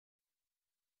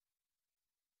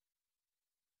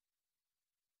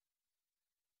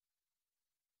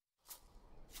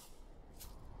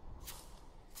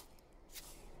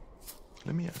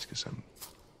Let me ask you something.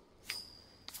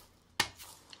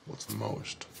 What's the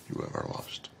most you ever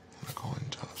lost in a coin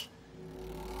toss?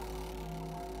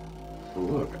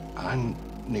 Look, I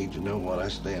need to know what I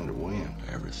stand to win.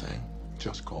 Everything.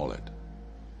 Just call it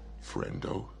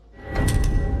friendo.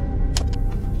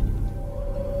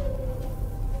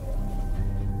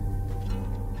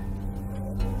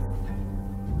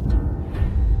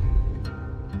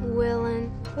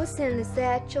 Llewelyn, what's in the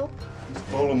satchel? It's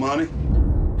full of money.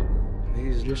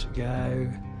 He's just a guy who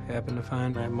happened to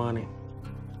find that money.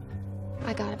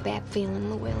 I got a bad feeling,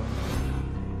 Llewelyn.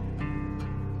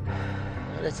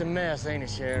 Well, it's a mess, ain't it,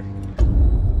 Sheriff?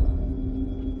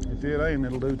 If it ain't,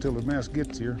 it'll do till the mess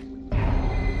gets here.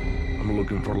 I'm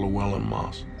looking for Llewelyn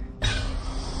Moss.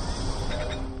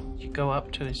 You go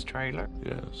up to his trailer.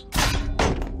 Yes.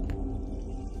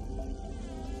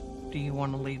 Do you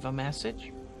want to leave a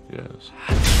message? Yes.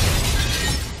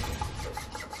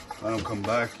 If I don't come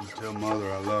back, you tell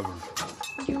Mother I love her.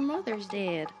 Your mother's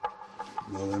dead.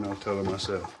 Well, then I'll tell her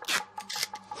myself.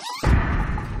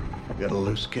 Got a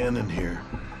loose cannon here.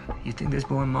 You think this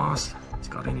boy Moss has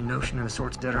got any notion of the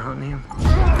sorts dead are hunting him?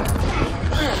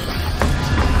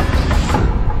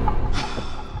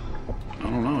 I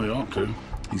don't know, he ought to.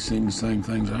 He's seen the same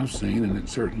things I've seen, and it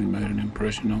certainly made an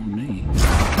impression on me.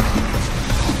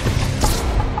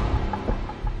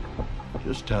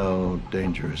 Just how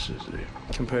dangerous is it?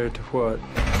 Compared to what?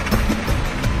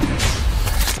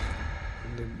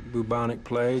 The bubonic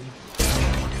plague?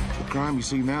 The crime you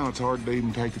see now, it's hard to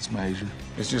even take its measure.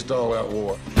 It's just all out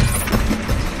war.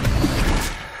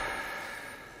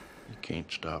 You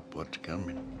can't stop what's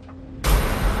coming.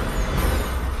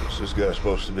 What's this guy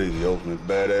supposed to be, the ultimate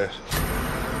badass?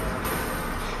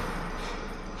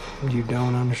 You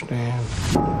don't understand.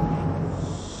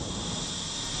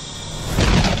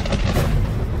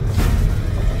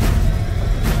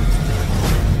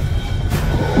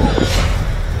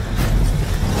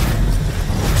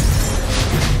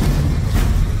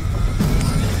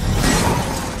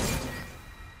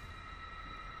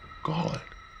 Call it.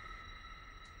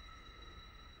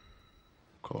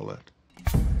 Call it.